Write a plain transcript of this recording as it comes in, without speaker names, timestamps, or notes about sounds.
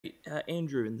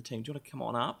Andrew and the team, do you want to come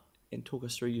on up and talk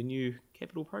us through your new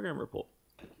capital program report?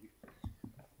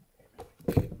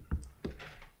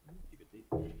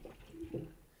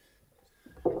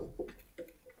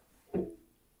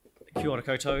 Kia ora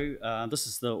koutou. This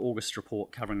is the August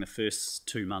report covering the first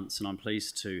 2 months, and I'm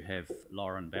pleased to have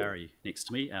Lauren Barry next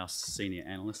to me, our senior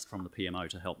analyst from the PMO,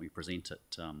 to help me present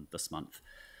it this month.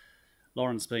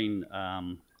 Lauren's been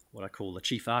what I call the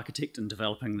chief architect in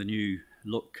developing the new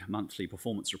Look monthly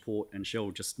performance report, and she'll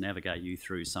just navigate you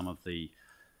through some of the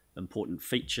important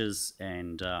features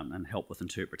and help with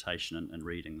interpretation and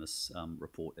reading this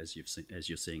report as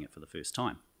you're seeing it for the first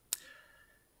time.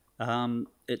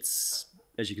 It's,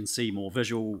 as you can see, more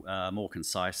visual, more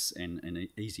concise, and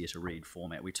easier to read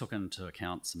format. We took into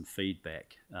account some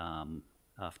feedback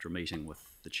after a meeting with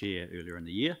the chair earlier in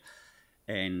the year,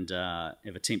 and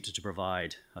have attempted to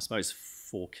provide, I suppose,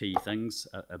 4 key things: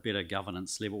 a better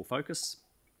governance level focus,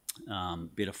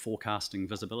 better forecasting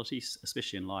visibility,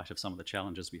 especially in light of some of the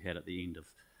challenges we had at the end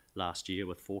of last year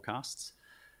with forecasts,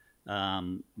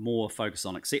 more focus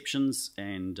on exceptions,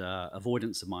 and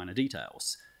avoidance of minor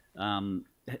details.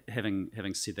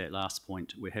 Having said that last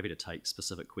point, we're happy to take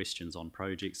specific questions on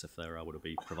projects if they're able to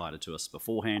be provided to us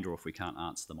beforehand, or if we can't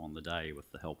answer them on the day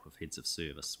with the help of heads of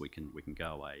service, we can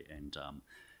go away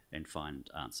and find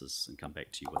answers and come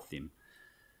back to you with them.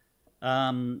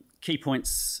 Key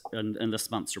points in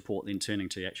this month's report, then turning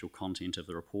to the actual content of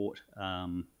the report.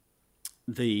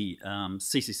 The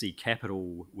CCC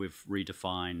capital we've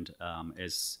redefined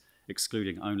as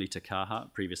excluding only Te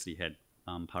Kaha. Previously had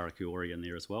Parakiori in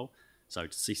there as well. So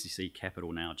CCC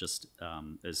capital now just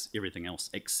is everything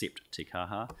else except Te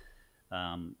Kaha.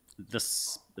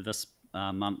 This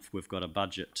month we've got a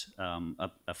budget,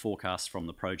 a forecast from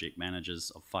the project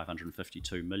managers of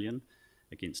 552 million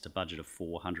against a budget of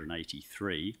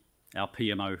 483. Our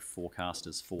PMO forecast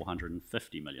is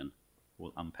 450 million.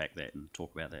 We'll unpack that and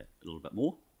talk about that a little bit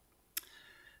more.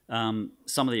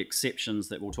 Some of the exceptions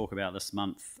that we'll talk about this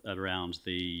month around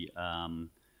the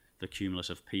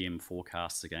cumulative PM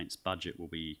forecasts against budget will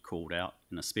be called out,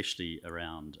 and especially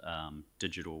around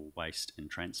digital waste and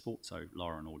transport. So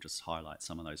Lauren will just highlight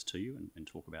some of those to you and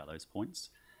talk about those points.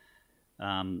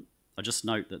 I just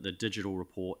note that the digital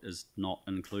report is not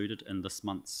included in this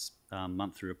month's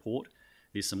monthly report.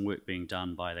 There's some work being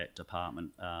done by that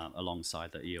department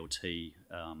alongside the ELT,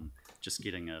 just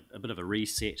getting a bit of a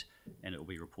reset, and it will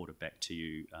be reported back to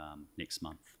you next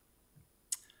month.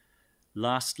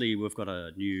 Lastly, we've got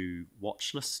a new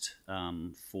watch list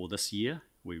for this year.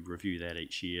 We review that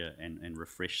each year and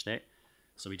refresh that.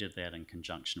 So we did that in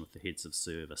conjunction with the heads of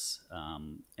service.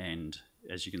 And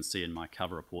as you can see in my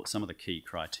cover report, some of the key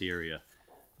criteria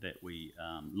that we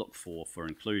look for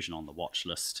inclusion on the watch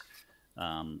list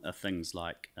are things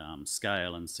like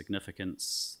scale and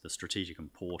significance, the strategic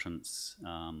importance,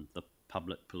 the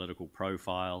public political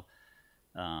profile,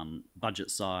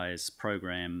 budget size,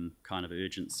 program kind of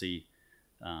urgency,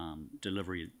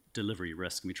 delivery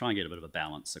risk, and we try and get a bit of a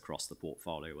balance across the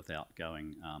portfolio without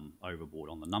going overboard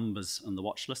on the numbers on the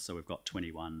watch list. So we've got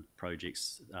 21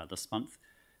 projects this month.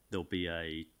 There'll be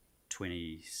a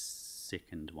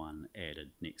 22nd one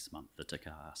added next month, the Te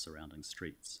Kaha surrounding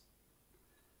streets,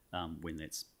 when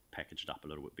that's packaged up a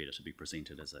little bit better to be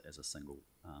presented as a single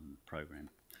program.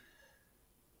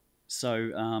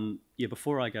 So yeah,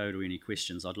 before I go to any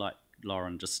questions, I'd like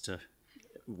Lauren just to,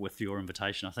 with your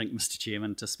invitation, I think, Mr.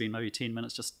 Chairman, to spend maybe 10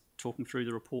 minutes just talking through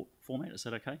the report format. Is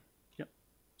that okay? Yep.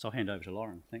 So I'll hand over to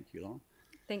Lauren. Thank you, Lauren.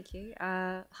 Thank you.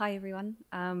 Hi, everyone.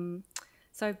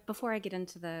 So before I get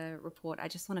into the report, I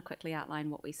just want to quickly outline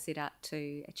what we set out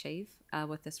to achieve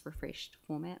with this refreshed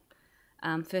format.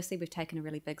 Firstly, we've taken a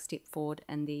really big step forward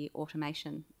in the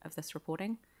automation of this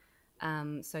reporting.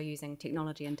 So using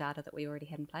technology and data that we already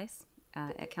had in place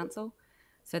at Council.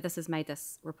 So this has made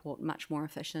this report much more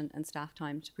efficient in staff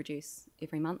time to produce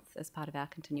every month as part of our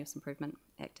continuous improvement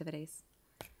activities.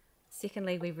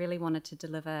 Secondly, we really wanted to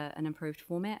deliver an improved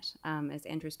format, as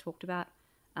Andrew's talked about,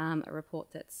 a report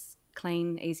that's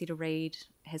clean, easy to read,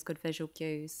 has good visual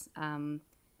cues, and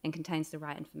contains the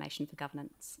right information for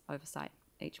governance oversight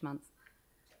each month.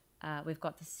 We've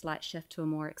got this slight shift to a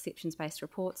more exceptions-based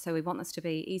report, so we want this to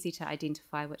be easy to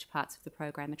identify which parts of the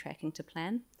program are tracking to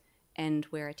plan and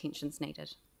where attention's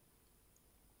needed.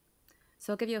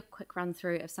 So I'll give you a quick run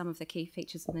through of some of the key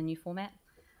features in the new format.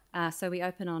 So we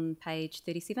open on page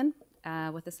 37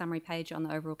 with a summary page on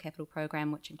the overall capital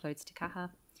program, which includes Te Kaha.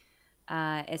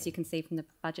 As you can see from the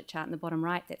budget chart in the bottom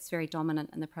right, that's very dominant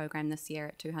in the program this year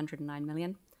at 209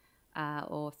 million,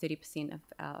 or 30% of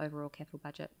our overall capital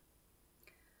budget.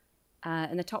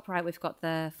 In the top right, we've got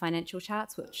the financial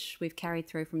charts, which we've carried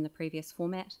through from the previous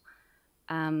format.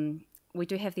 We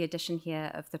do have the addition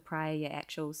here of the prior year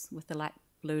actuals with the light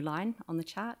blue line on the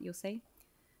chart, you'll see.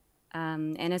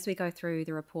 And as we go through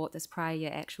the report, this prior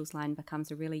year actuals line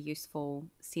becomes a really useful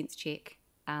sense check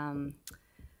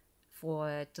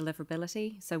for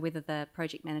deliverability. So whether the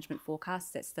project management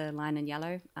forecasts, that's the line in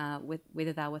yellow,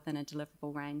 whether they're within a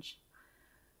deliverable range.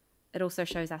 It also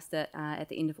shows us that at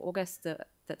the end of August that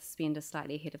the spend is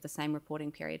slightly ahead of the same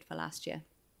reporting period for last year.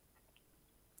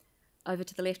 Over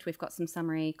to the left, we've got some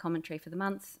summary commentary for the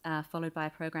month, followed by a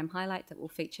program highlight that will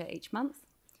feature each month.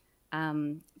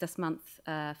 This month,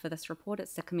 for this report,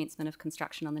 it's the commencement of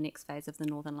construction on the next phase of the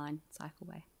Northern Line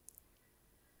cycleway.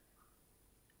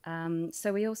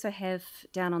 So we also have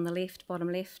down on the left,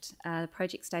 bottom left,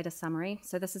 project status summary.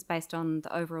 So this is based on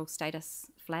the overall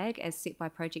status flag as set by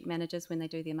project managers when they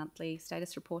do their monthly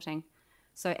status reporting.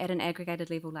 So at an aggregated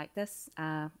level like this,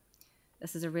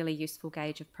 this is a really useful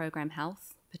gauge of program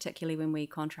health, particularly when we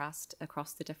contrast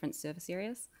across the different service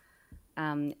areas.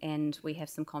 And we have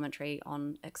some commentary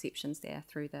on exceptions there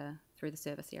through the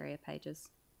service area pages.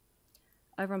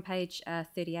 Over on page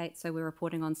 38, so we're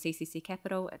reporting on CCC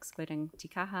Capital, excluding Te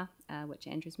Kaha, which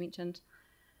Andrew's mentioned.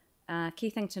 Key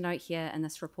thing to note here in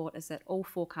this report is that all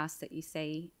forecasts that you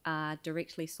see are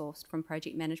directly sourced from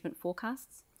project management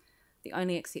forecasts. The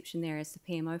only exception there is the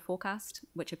PMO forecast,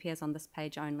 which appears on this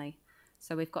page only.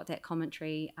 So we've got that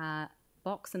commentary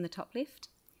box in the top left,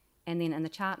 and then in the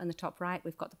chart in the top right,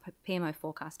 we've got the PMO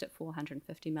forecast at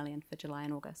 450 million for July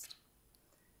and August.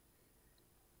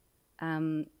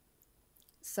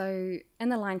 So in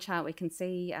the line chart, we can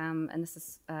see, and this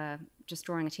is just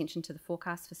drawing attention to the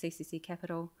forecast for CCC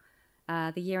Capital,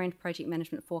 the year-end project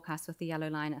management forecasts with the yellow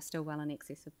line are still well in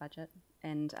excess of budget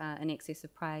and in excess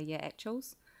of prior year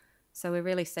actuals. So we're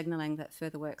really signalling that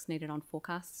further work's needed on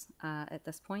forecasts at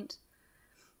this point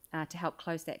to help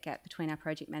close that gap between our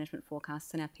project management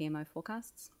forecasts and our PMO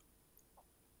forecasts.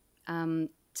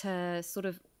 To sort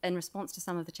of, in response to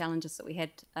some of the challenges that we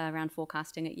had around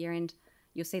forecasting at year-end,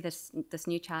 you'll see this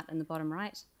new chart in the bottom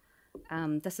right.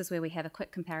 This is where we have a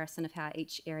quick comparison of how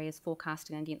each area is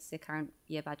forecasting against their current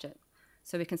year budget.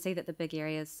 So we can see that the big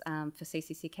areas for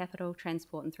CCC Capital,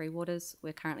 Transport and Three Waters,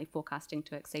 we're currently forecasting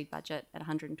to exceed budget at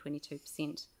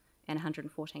 122% and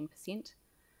 114%.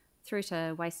 Through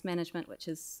to Waste Management, which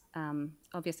is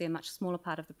obviously a much smaller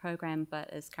part of the program,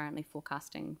 but is currently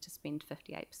forecasting to spend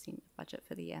 58% of budget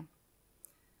for the year.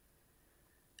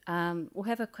 We'll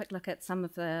have a quick look at some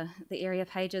of the area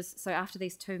pages. So after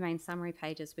these two main summary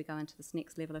pages, we go into this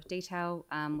next level of detail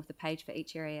with a page for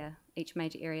each area, each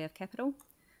major area of capital.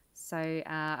 So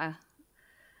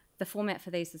the format for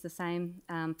these is the same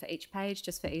for each page,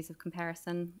 just for ease of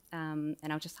comparison. And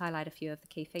I'll just highlight a few of the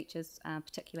key features,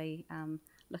 particularly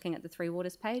looking at the Three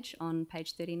Waters page on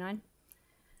page 39.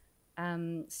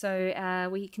 So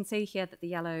we can see here that the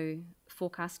yellow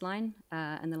forecast line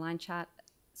in the line chart,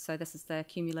 so this is the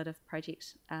cumulative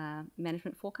project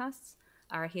management forecasts,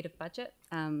 are ahead of budget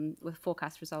with a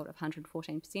forecast result of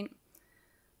 114%.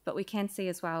 But we can see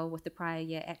as well with the prior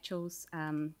year actuals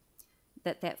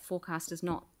that forecast is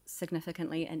not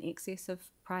significantly in excess of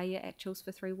prior year actuals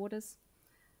for Three Waters.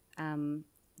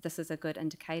 This is a good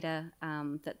indicator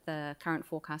that the current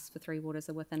forecasts for Three Waters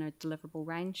are within a deliverable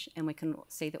range, and we can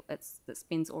see that that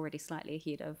spend's already slightly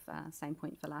ahead of same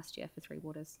point for last year for Three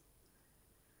Waters.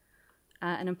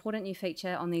 An important new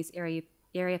feature on these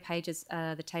area pages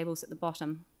are the tables at the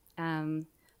bottom.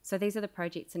 So these are the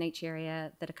projects in each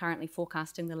area that are currently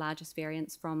forecasting the largest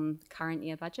variance from the current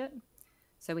year budget.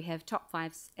 So we have top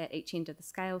fives at each end of the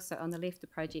scale. So on the left, the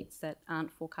projects that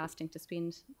aren't forecasting to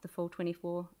spend the full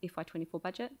FY24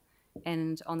 budget,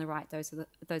 and on the right, those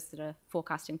that are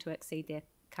forecasting to exceed their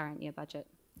current year budget.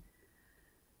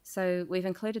 So we've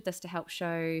included this to help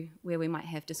show where we might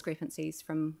have discrepancies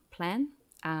from plan.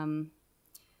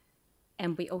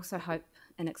 And we also hope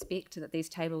and expect that these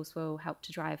tables will help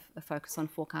to drive a focus on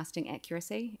forecasting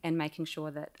accuracy and making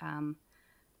sure that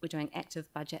we're doing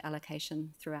active budget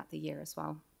allocation throughout the year as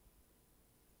well.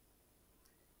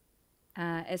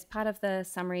 As part of the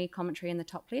summary commentary in the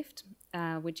top left,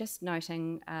 we're just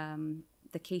noting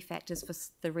the key factors for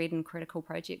the red and critical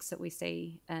projects that we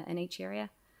see in each area.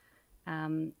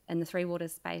 In the Three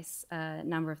Waters space, a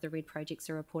number of the red projects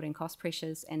are reporting cost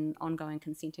pressures and ongoing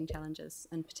consenting challenges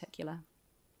in particular.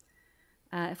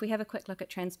 If we have a quick look at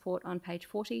transport on page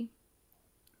 40,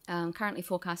 currently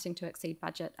forecasting to exceed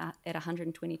budget at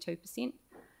 122%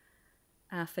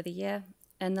 for the year.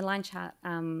 In the line chart,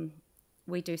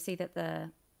 we do see that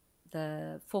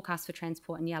the forecasts for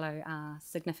transport in yellow are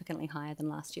significantly higher than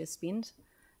last year's spend.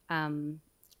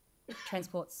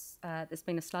 Transport's, there's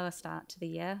been a slower start to the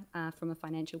year from a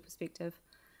financial perspective,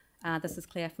 This is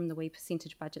clear from the wee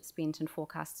percentage budget spent and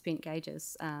forecast spent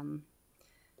gauges.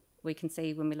 We can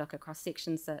see when we look across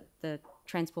sections that the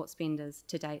transport spend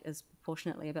to date is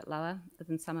proportionately a bit lower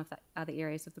than some of the other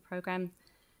areas of the program,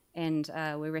 and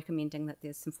we're recommending that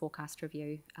there's some forecast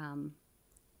review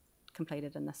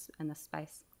completed in this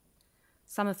space.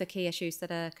 Some of the key issues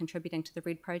that are contributing to the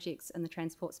red projects in the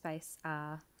transport space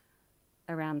are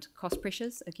around cost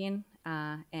pressures again,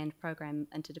 and program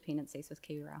interdependencies with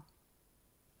KiwiRail.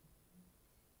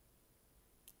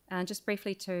 Just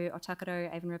briefly to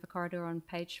Otakaro Avon River Corridor on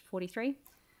page 43.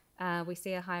 We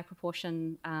see a higher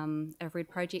proportion of red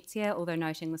projects here, although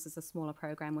noting this is a smaller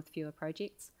program with fewer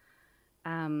projects.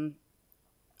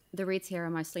 The reds here are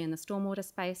mostly in the stormwater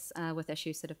space, with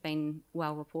issues that have been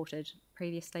well reported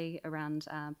previously around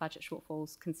budget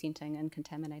shortfalls, consenting and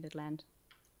contaminated land.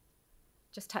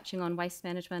 Just touching on waste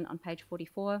management on page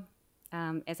 44.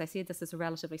 As I said, this is a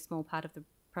relatively small part of the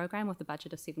program with a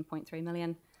budget of 7.3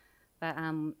 million. But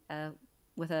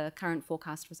with a current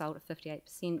forecast result of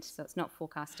 58%, so it's not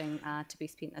forecasting to be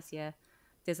spent this year.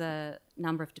 There's a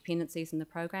number of dependencies in the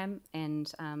program,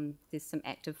 and there's some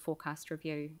active forecast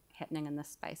review happening in this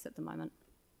space at the moment.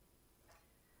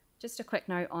 Just a quick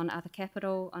note on other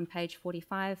capital on page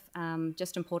 45.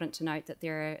 Just important to note that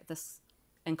this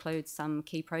includes some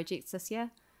key projects this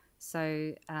year.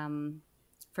 So,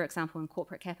 for example, in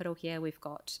corporate capital here, we've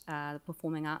got the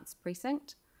Performing Arts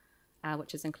Precinct,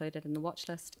 which is included in the watch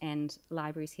list, and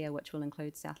libraries here, which will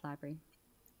include South Library.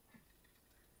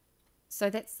 So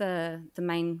that's the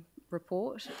main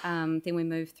report. Then we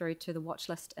move through to the watch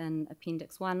list in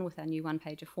Appendix 1 with our new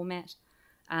one-pager format.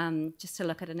 Just to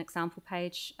look at an example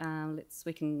page,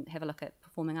 we can have a look at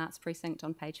Performing Arts Precinct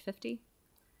on page 50.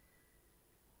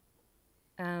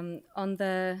 On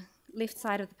the left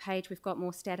side of the page, we've got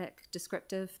more static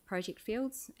descriptive project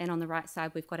fields, and on the right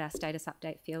side, we've got our status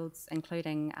update fields,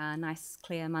 including a nice,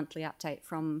 clear monthly update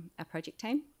from our project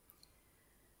team.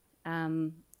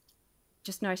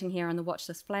 Just noting here on the watch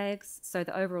list flags, so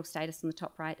the overall status on the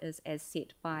top right is as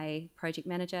set by project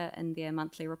manager in their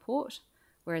monthly report,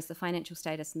 whereas the financial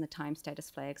status and the time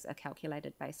status flags are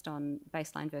calculated based on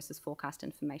baseline versus forecast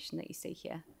information that you see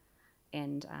here.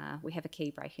 And we have a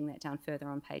key breaking that down further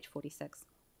on page 46.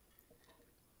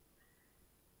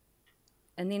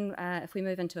 And then if we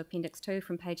move into Appendix 2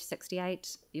 from page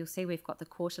 68, you'll see we've got the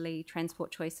quarterly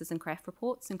transport choices and craft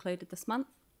reports included this month.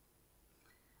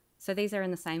 So these are in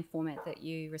the same format that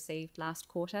you received last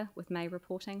quarter with May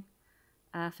reporting.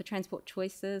 For transport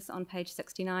choices on page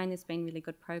 69, there's been really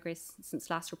good progress since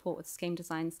last report, with scheme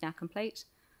designs now complete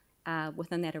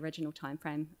within that original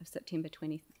timeframe of September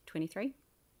 2023.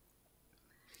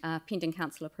 Pending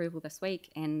council approval this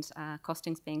week, and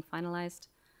costings being finalised.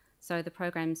 So the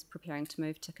program's preparing to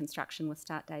move to construction with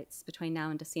start dates between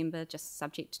now and December, just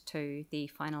subject to the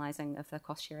finalising of the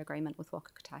cost share agreement with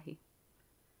Waka Kotahi.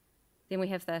 Then we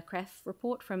have the CRAF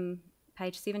report from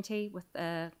page 70 with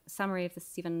a summary of the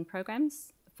 7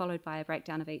 programs, followed by a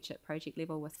breakdown of each at project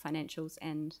level with financials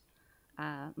and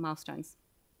milestones.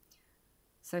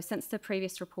 So since the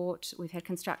previous report, we've had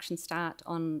construction start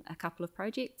on a couple of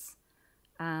projects.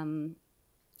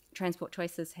 Transport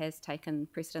Choices has taken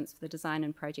precedence for the design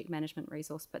and project management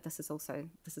resource, but this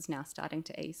is now starting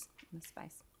to ease in this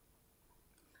space.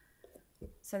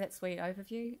 So that's the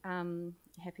overview.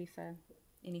 Happy for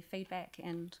any feedback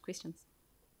and questions.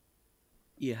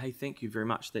 Yeah, hey, thank you very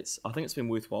much. I think it's been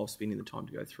worthwhile spending the time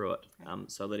to go through it,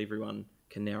 so that everyone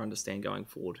can now understand going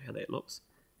forward how that looks.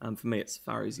 For me, it's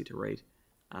far easier to read,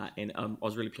 and I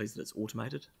was really pleased that it's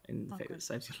automated, and the fact that it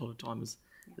saves you a lot of time is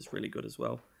really good as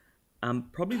well.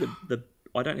 Probably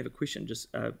I don't have a question,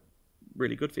 just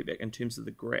really good feedback in terms of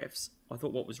the graphs. I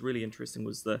thought what was really interesting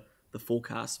was the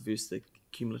forecast versus the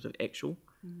cumulative actual.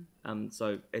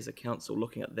 So as a council,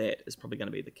 looking at that is probably going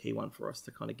to be the key one for us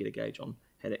to kind of get a gauge on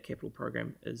how that capital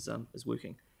program is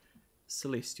working.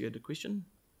 Celeste, you had a question,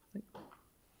 I think?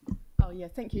 Oh yeah,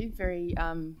 thank you. Very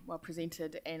well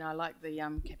presented, and I like the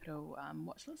capital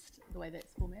watch list, the way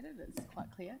that's formatted. It's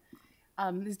quite clear.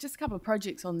 There's just a couple of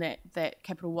projects on that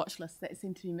capital watch list that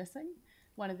seem to be missing.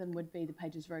 One of them would be the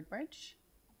Pages Road Bridge.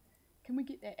 Can we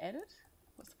get that added?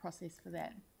 What's the process for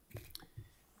that?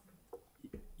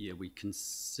 Yeah, we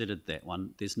considered that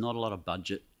one. There's not a lot of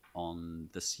budget on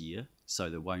this year, so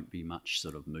there won't be much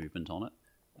sort of movement on it.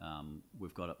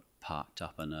 We've got it parked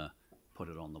up in a put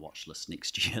it on the watch list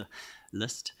next year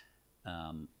list.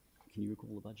 Can you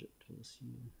recall the budget for this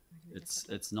year?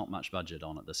 It's not much budget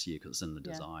on it this year because it's in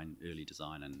the early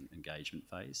design and engagement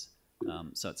phase.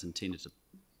 So it's intended to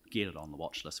get it on the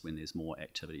watch list when there's more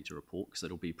activity to report, because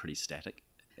it'll be pretty static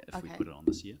if we put it on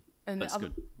this year. And but it's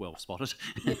good, well spotted.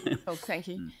 Oh, thank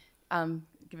you.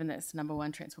 given that's the number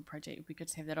one transport project, it would be good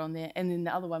to have that on there. And then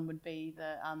the other one would be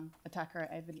the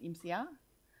Atakara Avon MCR,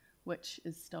 which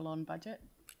is still on budget,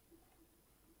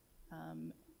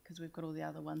 because we've got all the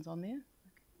other ones on there.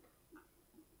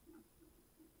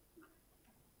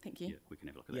 Thank you. Yeah, we can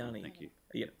have a look at that. Yanni. Thank you.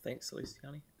 Yeah, thanks, Celeste.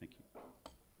 Yanni. Thank you.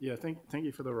 Yeah, thank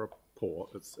you for the report.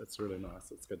 It's really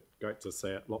nice. It's great to see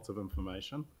it. Lots of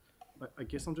information. I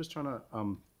guess I'm just trying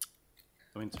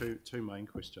to two main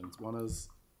questions. One is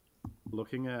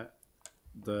looking at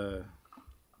the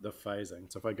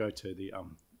phasing. So if I go to the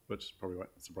which probably won't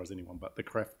surprise anyone, but the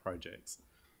craft projects,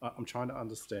 I'm trying to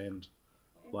understand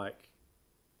like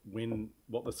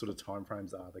what the sort of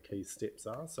timeframes are, the key steps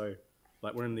are. So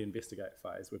like we're in the investigate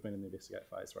phase. We've been in the investigate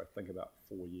phase for I think about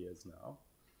 4 years now.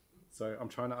 So I'm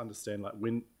trying to understand like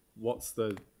what's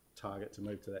the target to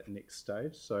move to that next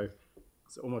stage. So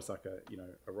it's almost like a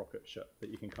rocket ship that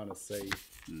you can kind of see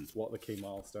what the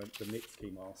next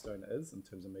key milestone is in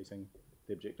terms of meeting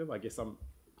the objective. I guess I'm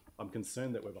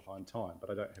concerned that we're behind time, but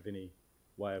I don't have any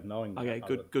way of knowing that. Okay,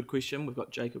 good question. We've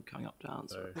got Jacob coming up to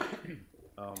answer.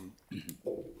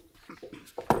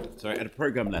 So at a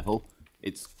program level,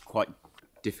 it's quite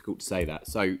difficult to say that.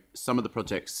 So some of the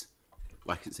projects,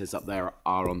 like it says up there,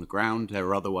 are on the ground. There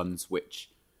are other ones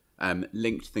which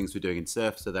link to things we're doing in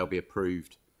surf, so they'll be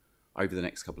approved over the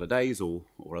next couple of days, or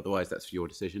otherwise that's your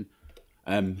decision.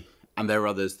 And there are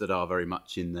others that are very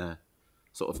much in the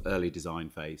sort of early design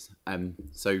phase.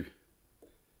 So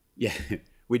yeah,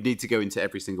 we'd need to go into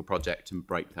every single project and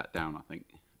break that down, I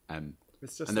think. And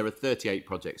there are 38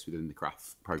 projects within the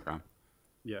craft program.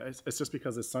 Yeah, it's just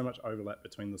because there's so much overlap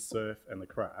between the surf and the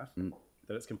craft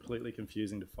that it's completely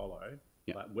confusing to follow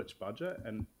like which budget,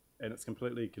 and it's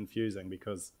completely confusing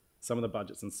because some of the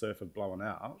budgets in surf have blown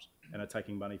out and are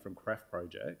taking money from craft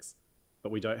projects,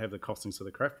 but we don't have the costings for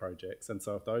the craft projects. And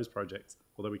so if those projects,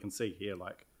 although we can see here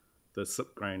like the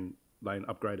slip grain lane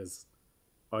upgrade is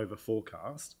over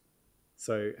forecast,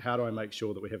 so how do I make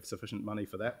sure that we have sufficient money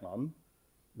for that one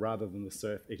rather than the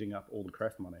surf eating up all the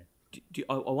craft money?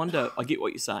 I wonder, I get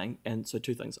what you're saying, and so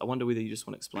two things. I wonder whether you just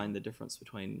want to explain the difference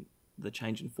between the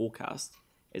change in forecast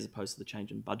as opposed to the change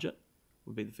in budget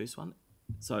would be the first one.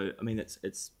 So, I mean, it's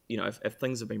if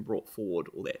things have been brought forward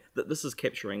or that this is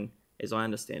capturing, as I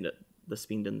understand it, the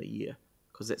spend in the year,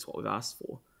 because that's what we've asked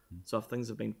for. So if things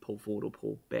have been pulled forward or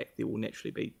pulled back, there will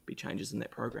naturally be changes in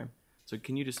that program. So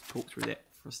can you just talk through that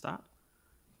for a start?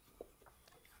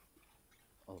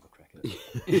 I'll have a crack at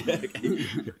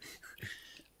it.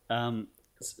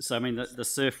 So I mean, the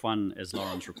surf one, as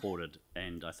Lauren's reported,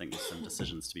 and I think there's some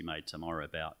decisions to be made tomorrow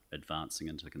about advancing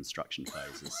into the construction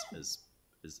phase is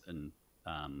in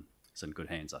some good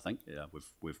hands. I think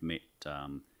we've met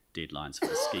deadlines for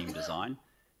the scheme design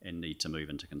and need to move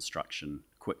into construction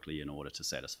quickly in order to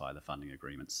satisfy the funding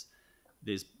agreements.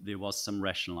 There was some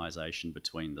rationalisation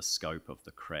between the scope of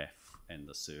the CRAF and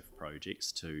the surf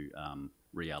projects to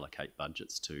reallocate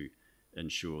budgets to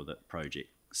ensure that project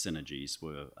synergies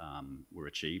were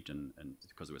achieved, and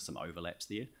because there were some overlaps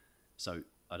there. So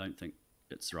I don't think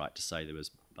it's right to say there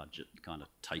was budget kind of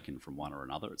taken from one or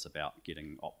another. It's about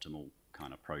getting optimal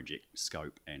kind of project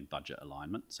scope and budget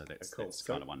alignment. So that's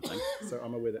kind of one thing. So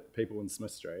I'm aware that people in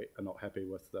Smith Street are not happy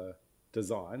with the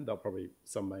design.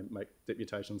 Some may make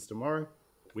deputations tomorrow.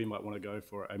 We might want to go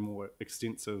for a more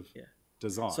extensive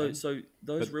design. So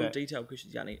those detailed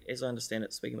questions, Yanni, as I understand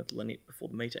it, speaking with Lynette before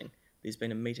the meeting, there's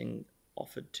been a meeting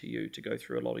offered to you to go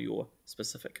through a lot of your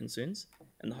specific concerns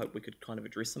in the hope we could kind of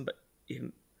address them, but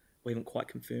we haven't quite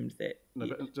confirmed that. No,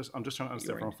 but I'm just trying to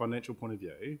understand from a financial point of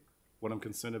view, what I'm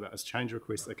concerned about is change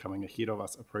requests that are coming ahead of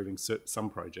us approving some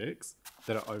projects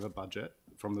that are over budget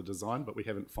from the design, but we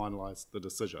haven't finalised the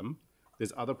decision.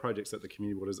 There's other projects that the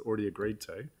community board has already agreed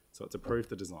to, so it's approved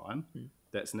the design,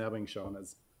 that's now being shown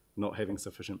as not having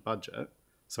sufficient budget.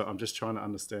 So I'm just trying to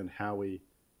understand how we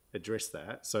address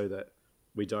that so that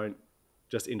we don't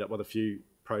just end up with a few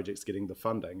projects getting the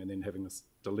funding and then having this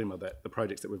dilemma that the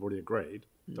projects that we've already agreed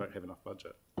don't have enough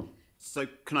budget. So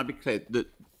can I be clear that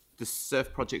the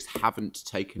surf projects haven't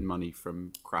taken money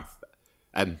from craft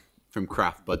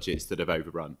budgets that have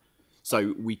overrun?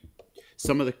 So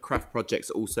some of the craft projects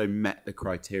also met the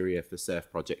criteria for surf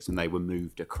projects, and they were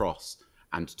moved across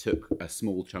and took a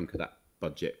small chunk of that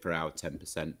budget for our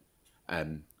 10%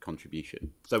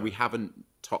 contribution. So we haven't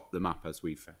topped them up as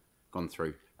we've gone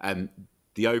through.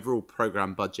 The overall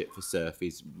program budget for surf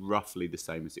is roughly the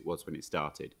same as it was when it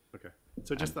started. Okay.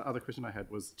 So just the other question I had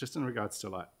was just in regards to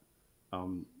like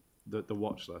the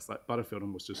watch list, like Butterfield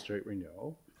and Worcester Street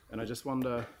renewal, and I just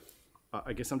wonder,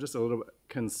 I guess I'm just a little bit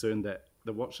concerned that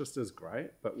the watch list is great,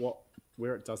 but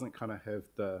where it doesn't kind of have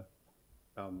the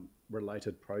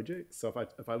related projects. So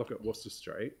if I look at Worcester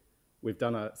Street, we've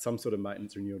done some sort of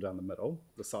maintenance renewal down the middle.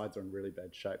 The sides are in really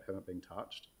bad shape, haven't been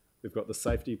touched. We've got the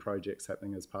safety projects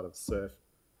happening as part of SURF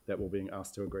that we're being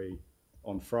asked to agree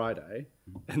on Friday,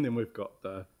 and then we've got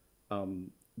the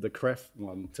CRAF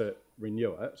one to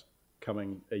renew it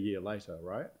coming a year later,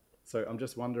 right? So I'm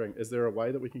just wondering, is there a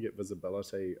way that we can get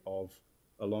visibility of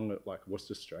along like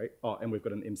Worcester Street? Oh, and we've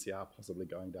got an MCR possibly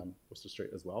going down Worcester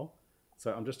Street as well.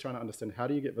 So I'm just trying to understand, how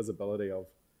do you get visibility of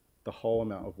the whole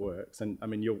amount of works? And I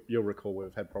mean, you'll recall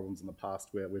we've had problems in the past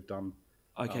where we've done.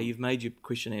 Okay, you've made your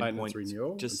question and point.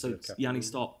 Renewal just so, Yanni,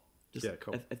 stop. Just, yeah,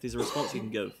 cool. If there's a response you can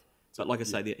give. But like I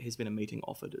say, there has been a meeting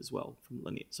offered as well from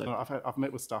Lynette. So no, I've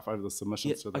met with staff over the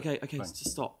submissions. Yeah, okay, just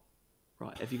stop.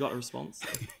 Right, have you got a response?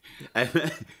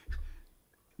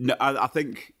 No, I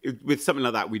think with something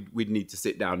like that, we'd need to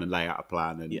sit down and lay out a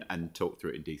plan and talk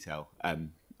through it in detail.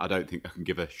 I don't think I can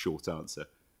give a short answer.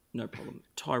 No problem.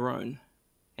 Tyrone,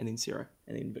 and then Sarah,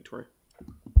 and then Victoria.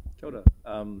 Kia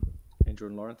ora. Andrew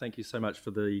and Lauren, thank you so much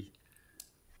for the...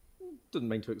 Didn't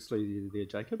mean to exclude you there,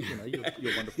 Jacob. You know,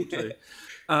 you're wonderful too.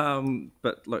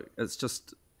 But look, it's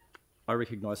just... I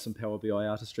recognise some Power BI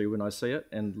artistry when I see it,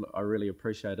 and I really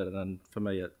appreciate it. And for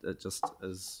me, it just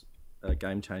is a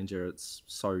game changer. It's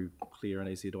so clear and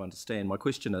easy to understand. My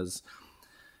question is,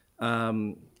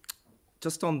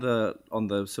 just on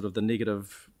the sort of the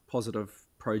negative, positive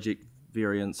project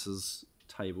variances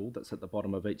table that's at the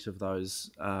bottom of each of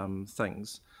those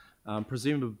things.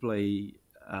 Presumably,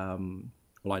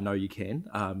 well, I know you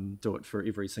can do it for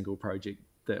every single project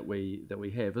that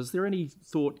we have. Is there any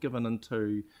thought given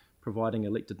into providing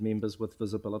elected members with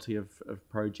visibility of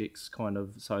projects, kind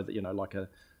of so that, you know, like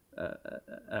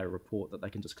a report that they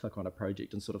can just click on a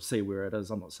project and sort of see where it is?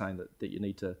 I'm not saying that you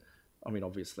need to. I mean,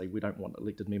 obviously, we don't want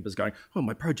elected members going, "Oh,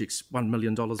 my project's $1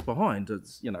 million behind."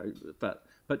 It's, you know, but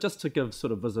just to give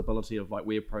sort of visibility of like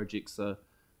where projects are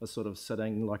sort of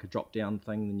sitting, like a drop down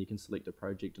thing, then you can select a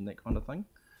project and that kind of thing.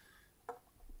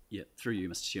 Yeah, through you,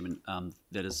 Mr. Chairman,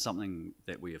 that is something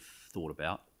that we have thought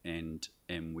about, and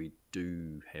we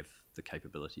do have the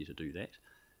capability to do that.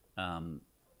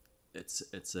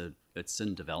 It's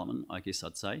in development, I guess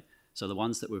I'd say. So the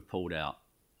ones that we've pulled out,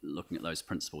 looking at those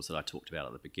principles that I talked about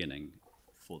at the beginning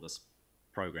for this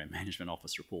Program Management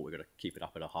Office report, we've got to keep it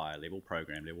up at a higher level,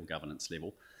 program level, governance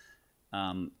level.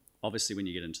 Obviously, when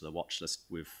you get into the watch list,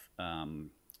 we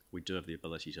do have the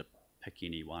ability to pick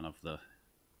any one of the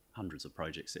hundreds of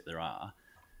projects that there are.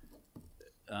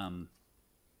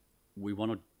 We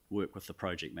want to work with the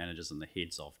project managers and the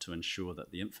heads of to ensure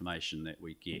that the information that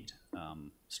we get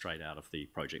straight out of the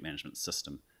project management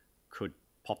system could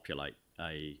populate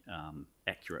a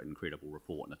accurate and credible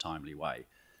report in a timely way.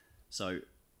 So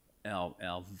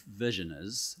our vision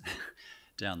is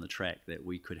down the track that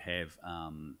we could have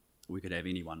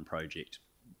any one project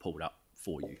pulled up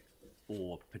for you,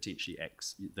 or potentially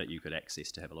that you could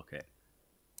access to have a look at.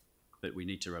 But we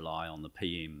need to rely on the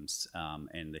PMs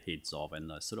and the heads of, and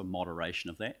the sort of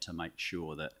moderation of that to make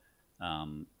sure that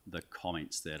the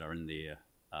comments that are in there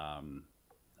are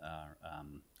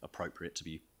appropriate to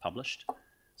be published.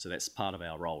 So that's part of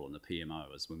our role in the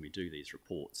PMO, is when we do these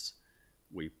reports,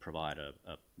 we provide a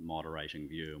moderating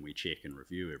view and we check and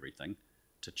review everything.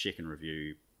 To check and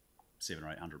review 700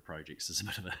 or 800 projects is a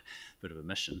bit of a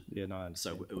mission. Yeah, no, I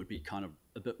understand. So it would be kind of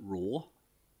a bit raw,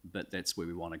 but that's where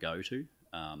we want to go to.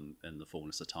 In the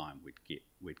fullness of time,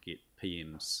 we'd get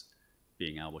PMs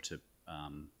being able to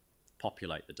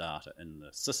populate the data in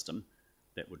the system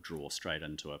that would draw straight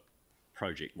into a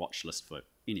project watch list for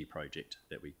any project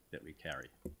that we carry.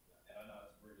 And I know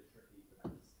it's really tricky because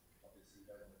obviously you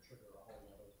don't want to trigger a whole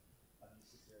lot of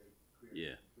unnecessary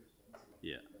queries and questions.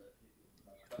 Yeah.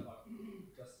 But like,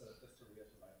 just to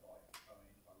reiterate, like, I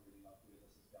mean, I really love where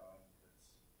this is going.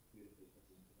 It's beautifully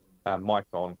presented. Mic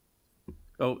on.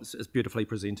 Oh, it's beautifully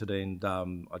presented, and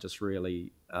I just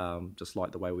really just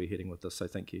like the way we're heading with this, so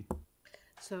thank you.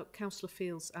 So, Councillor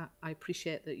Fields, I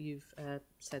appreciate that you've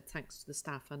said thanks to the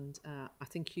staff, and I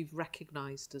think you've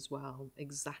recognised as well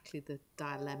exactly the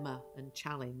dilemma and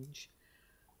challenge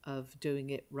of doing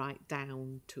it right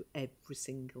down to every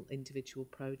single individual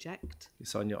project.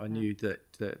 Yes, I knew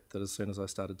that as soon as I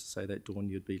started to say that, Dawn,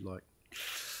 you'd be like...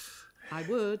 I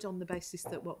would, on the basis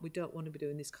that what we don't want to be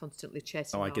doing is constantly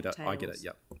chasing our tails. I get it,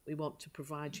 yep. We want to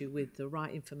provide you with the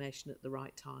right information at the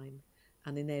right time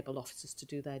and enable officers to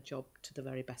do their job to the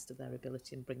very best of their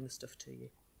ability and bring the stuff to you.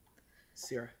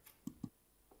 Sarah.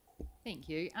 Thank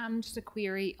you. Just a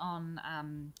query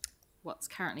on what's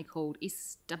currently called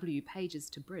SW Pages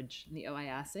to Bridge in the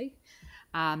OARC.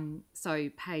 So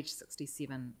page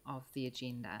 67 of the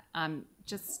agenda.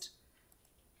 Just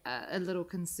a little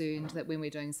concerned that when we're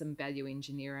doing some value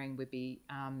engineering, we'd be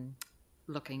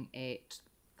looking at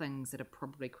things that are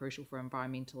probably crucial for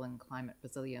environmental and climate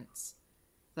resilience,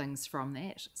 things from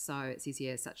that. So it says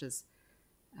here, such as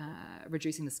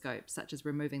reducing the scope, such as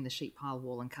removing the sheet pile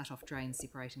wall and cut-off drains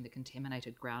separating the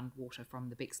contaminated groundwater from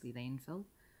the Bexley landfill.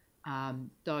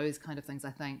 Those kind of things,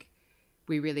 I think,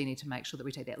 we really need to make sure that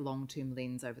we take that long-term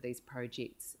lens over these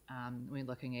projects. We're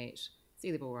looking at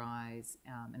sea level rise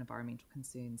and environmental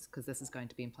concerns, because this is going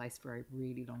to be in place for a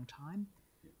really long time.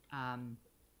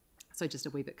 So just a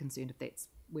wee bit concerned if that's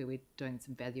where we're doing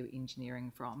some value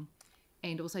engineering from.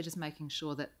 And also just making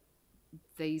sure that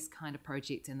these kind of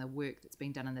projects and the work that's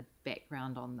been done in the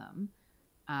background on them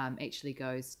actually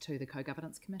goes to the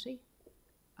co-governance committee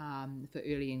for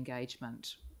early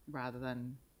engagement, rather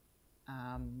than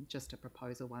just a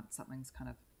proposal once something's kind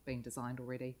of been designed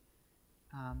already.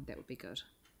 That would be good.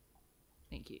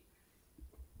 Thank you.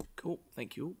 Cool,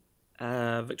 thank you.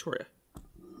 Victoria.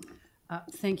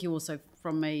 Thank you also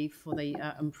from me for the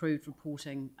improved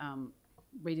reporting.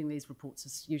 Reading these reports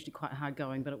is usually quite hard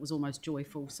going, but it was almost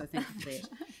joyful, so thank you for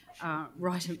that.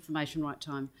 Right information, right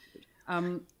time.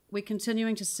 We're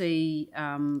continuing to see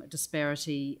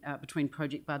disparity between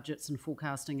project budgets and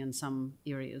forecasting in some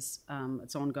areas.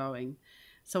 It's ongoing.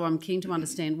 So I'm keen to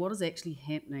understand what is actually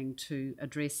happening to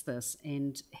address this,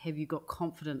 and have you got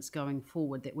confidence going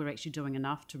forward that we're actually doing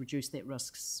enough to reduce that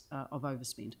risks of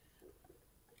overspend?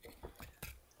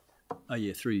 Oh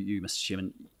yeah, through you, Mr.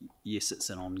 Chairman. Yes, it's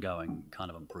an ongoing kind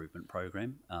of improvement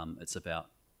program. It's about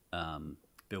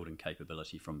building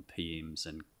capability from PMs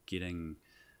and getting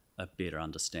a better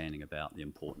understanding about the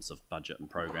importance of budget and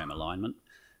program alignment.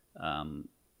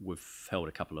 We've held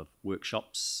a couple of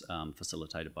workshops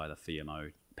facilitated by the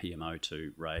PMO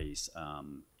to raise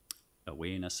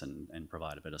awareness and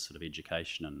provide a bit of sort of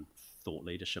education and thought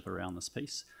leadership around this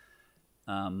piece.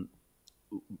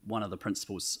 One of the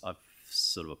principles I've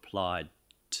sort of applied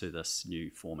to this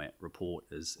new format report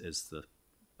is the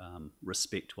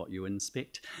respect what you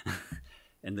inspect.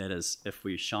 And that is, if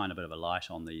we shine a bit of a light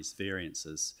on these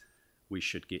variances, we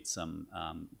should get some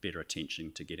better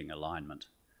attention to getting alignment.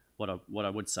 What I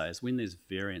would say is, when there's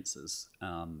variances,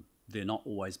 they're not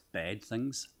always bad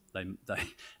things. They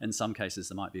in some cases,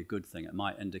 they might be a good thing. It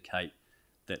might indicate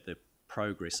that the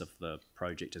progress of the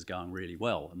project is going really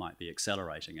well. It might be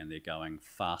accelerating and they're going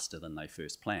faster than they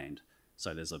first planned.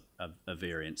 So there's a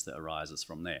variance that arises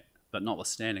from that. But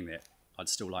notwithstanding that, I'd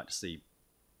still like to see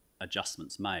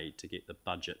adjustments made to get the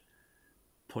budget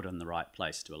put in the right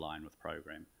place to align with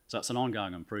program. So it's an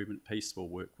ongoing improvement piece. We'll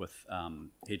work with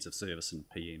heads of service and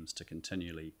PMs to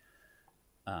continually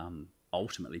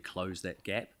ultimately close that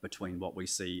gap between what we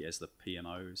see as the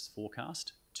PMO's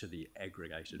forecast to the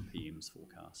aggregated PM's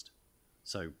forecast.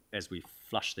 So as we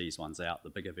flush these ones out, the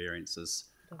bigger variances,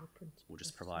 we'll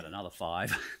just provide another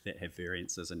 5 that have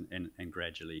variances and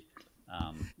gradually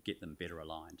get them better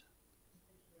aligned.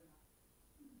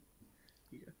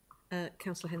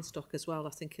 Councillor Henstock as well,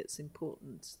 I think it's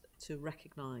important to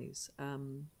recognise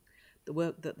the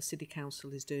work that the City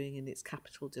Council is doing in its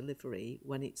capital delivery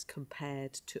when it's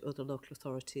compared to other local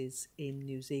authorities in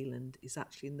New Zealand is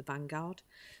actually in the vanguard.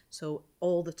 So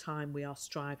all the time we are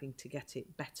striving to get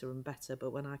it better and better,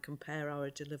 but when I compare our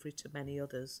delivery to many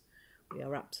others, we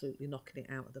are absolutely knocking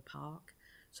it out of the park.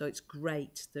 So it's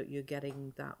great that you're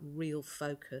getting that real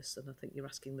focus, and I think you're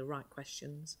asking the right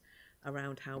questions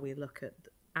around how we look at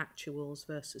actuals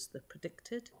versus the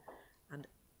predicted, and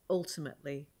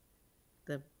ultimately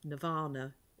the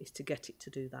nirvana is to get it to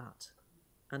do that,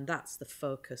 and that's the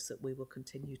focus that we will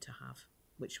continue to have,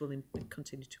 which will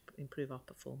continue to improve our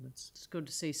performance. It's good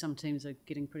to see some teams are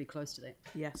getting pretty close to that.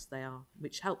 Yes, they are,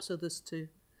 which helps others to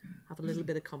have a little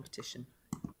bit of competition.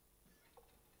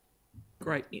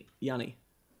 Great. Yanni.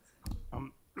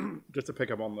 Just to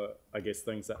pick up on the, I guess,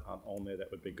 things that aren't on there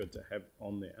that would be good to have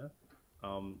on there.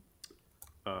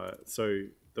 So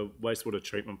the wastewater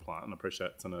treatment plant, and I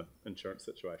appreciate it's in an insurance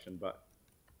situation, but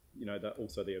you know, that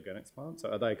also the organics plant. So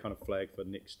are they kind of flagged for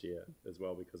next year as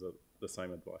well because of the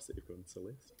same advice that you've given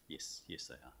Celeste? Yes,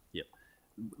 they are. Yep.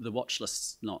 The watch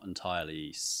list's not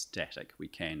entirely static. We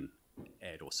can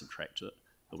add or subtract to it,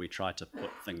 but we try to put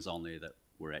things on there that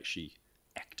were actually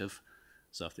active.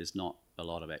 So if there's not a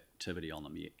lot of activity on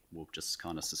them yet, we'll just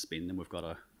kind of suspend them. We've got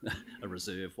a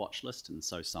reserve watch list, and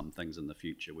so some things in the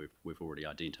future we've already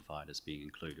identified as being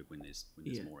included when there's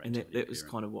more activity. And that was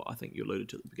kind of what I think you alluded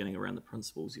to at the beginning around the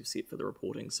principles you've set for the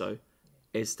reporting. So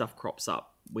as stuff crops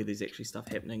up where there's actually stuff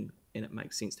happening and it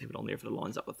makes sense to have it on there, if it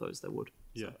aligns up with those, they would.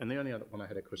 Yeah, so. And the only other one I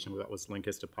had a question about was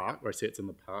Lancaster Park, where I see it's in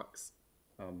the parks,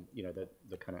 you know,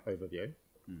 the kind of overview.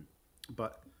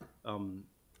 But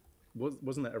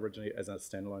wasn't that originally as a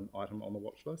standalone item on the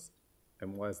watch list?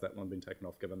 And why has that one been taken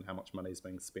off, given how much money is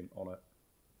being spent on it,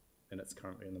 and it's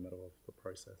currently in the middle of the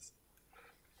process?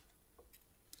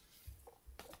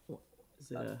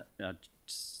 Is it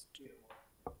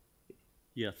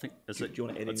Yeah, I think do you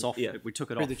want to add it's in? off. Yeah. We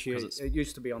took it Through off the chair, because it's it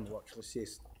used to be on the watch list,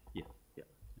 yes.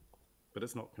 But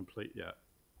it's not complete yet.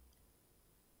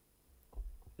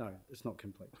 No, it's not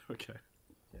complete. Okay.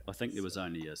 I think there was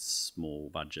only a small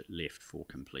budget left for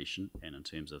completion, and in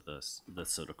terms of the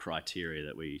sort of criteria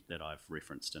that I've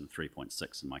referenced in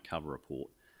 3.6 in my cover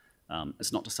report,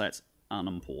 it's not to say it's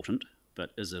unimportant,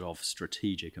 but is it of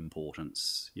strategic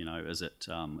importance? You know, is it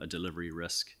a delivery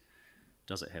risk?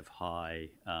 Does it have high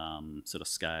sort of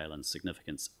scale and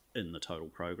significance in the total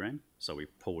program? So we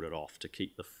pulled it off to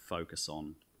keep the focus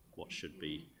on what should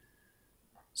be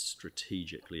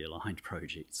strategically aligned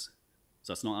projects.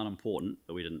 So it's not unimportant,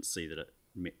 but we didn't see that it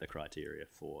met the criteria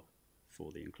for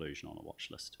the inclusion on a watch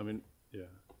list. I mean, yeah.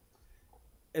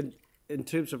 In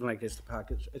terms of Lancaster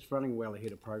Park, it's running well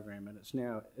ahead of program, and it's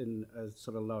now in a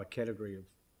sort of lower category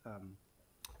of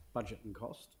budget and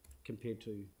cost compared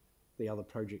to the other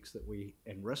projects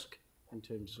and risk in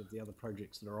terms of the other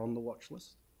projects that are on the watch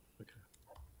list. Okay.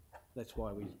 That's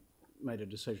why we made a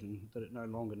decision that it no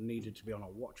longer needed to be on a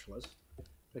watch list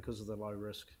because of the low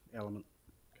risk element.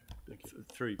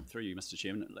 Through you, Mr.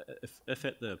 Chairman, if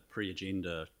at the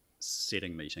pre-agenda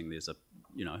setting meeting there's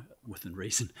within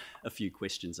reason, a few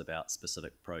questions about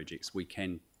specific projects, we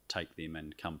can take them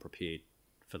and come prepared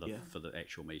for the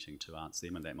actual meeting to answer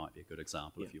them, and that might be a good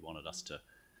example if you wanted us to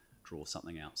draw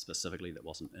something out specifically that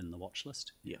wasn't in the watch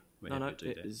list. Yeah. We're happy to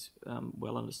do that that. is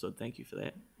well understood. Thank you for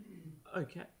that.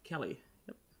 Okay, Kelly.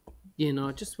 Yep. Yeah, no,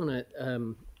 I just want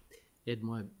to add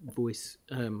my voice.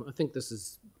 I think this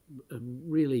is a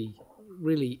really,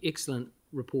 really excellent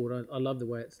report. I love the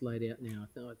way it's laid out now.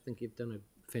 I think you've done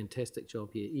a fantastic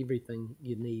job here. Everything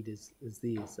you need is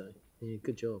there. So, yeah,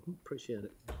 good job. Appreciate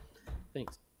it.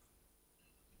 Thanks.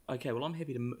 Okay, well, I'm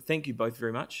happy to thank you both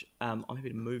very much. I'm happy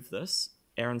to move this.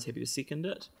 Aaron's happy to second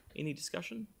it. Any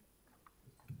discussion?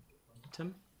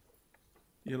 Tim?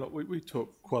 Yeah, look, we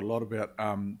talked quite a lot about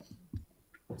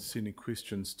sending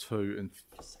questions to and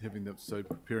having them, so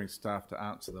preparing staff to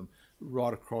answer them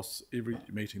right across every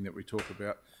meeting that we talk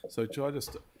about. So should I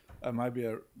just maybe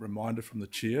a reminder from the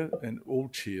chair and all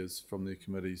chairs from their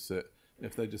committees that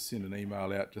if they just send an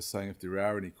email out just saying if there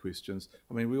are any questions,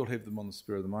 I mean, we all have them on the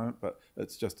spur of the moment, but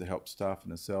it's just to help staff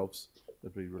and ourselves.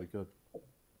 That'd be really good.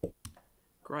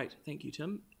 Great, thank you,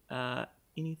 Tim.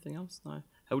 Anything else? No.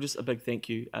 Well, just a big thank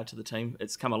you to the team.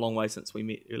 It's come a long way since we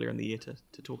met earlier in the year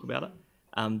to talk about it.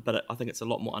 But I think it's a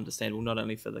lot more understandable, not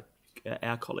only for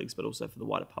our colleagues, but also for the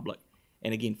wider public.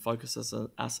 And again, focuses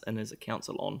us in as a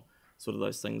council on sort of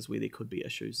those things where there could be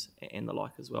issues and the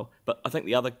like as well. But I think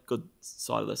the other good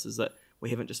side of this is that we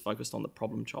haven't just focused on the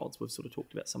problem childs. We've sort of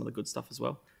talked about some of the good stuff as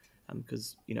well,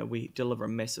 because we deliver a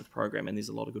massive program and there's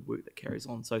a lot of good work that carries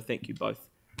on. So thank you both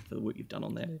for the work you've done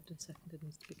on that. Moved and seconded,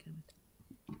 needs to be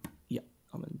counted. Yeah,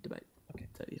 I'm in debate. Okay,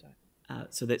 so yeah.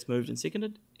 So that's moved and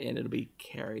seconded, and it'll be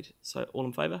carried. So all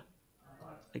in favour?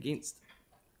 Against?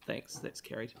 Thanks, that's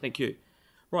carried. Thank you.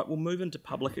 Right, we'll move into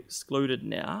public excluded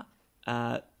now.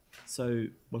 So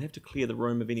we'll have to clear the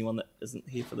room of anyone that isn't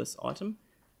here for this item.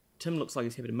 Tim looks like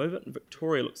he's happy to move it, and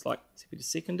Victoria looks like he's happy to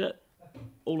second it.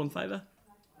 All in favour?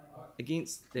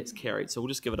 Against? That's carried. So we'll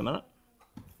just give it a minute.